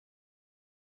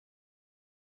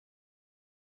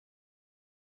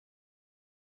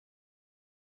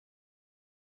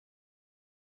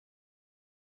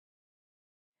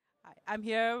I'm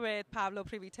here with Paolo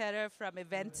Privitera from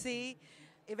Evensi.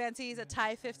 Evensi is a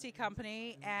Thai 50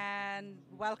 company, and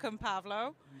welcome,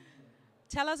 Paolo.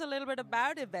 Tell us a little bit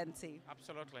about Evensi.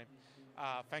 Absolutely.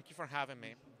 Thank you for having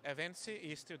me.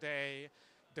 Evensi is today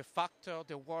de facto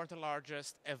the world's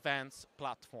largest events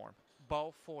platform,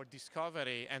 both for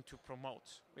discovery and to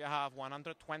promote. We have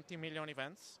 120 million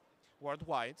events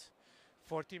worldwide,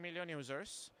 40 million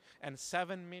users, and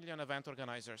 7 million event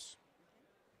organizers.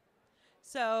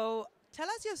 So tell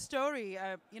us your story.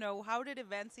 How did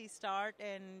Evensi start,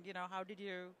 and how did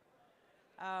you?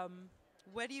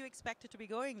 Where do you expect it to be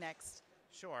going next?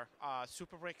 Sure.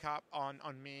 Super recap on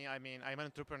me. I mean, I'm an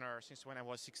entrepreneur since when I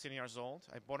was 16 years old.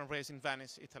 I'm born and raised in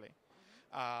Venice, Italy.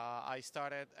 I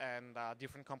started in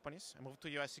different companies. I moved to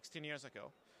US 16 years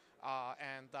ago.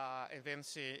 And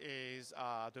Evensi is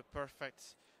the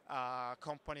perfect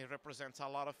company. It represents a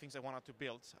lot of things I wanted to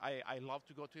build. I love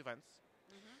to go to events.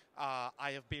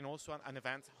 I have been also an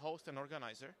event host and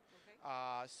organizer.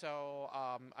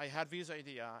 I had this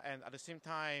idea, and at the same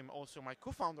time, also my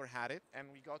co-founder had it, and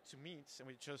we got to meet, and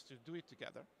we chose to do it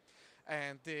together.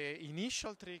 And the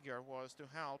initial trigger was to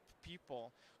help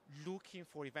people looking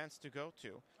for events to go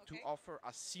to offer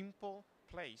a simple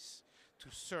place to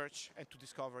search and to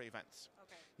discover events.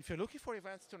 If you're looking for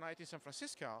events tonight in San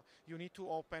Francisco, you need to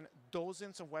open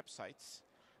dozens of websites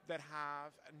that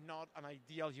have not an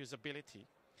ideal usability.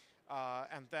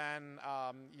 And then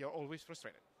you're always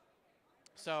frustrated.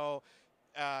 So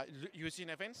using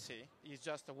Evensi is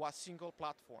just one single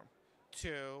platform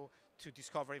to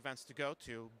discover events to go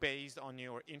to based on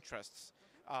your interests.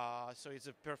 So it's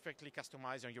a perfectly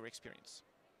customized on your experience.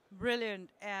 Brilliant.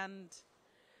 And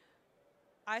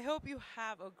I hope you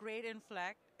have a great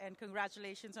inflect, and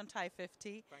congratulations on Thai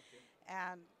 50. Thank you.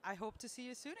 And I hope to see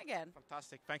you soon again.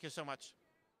 Fantastic. Thank you so much.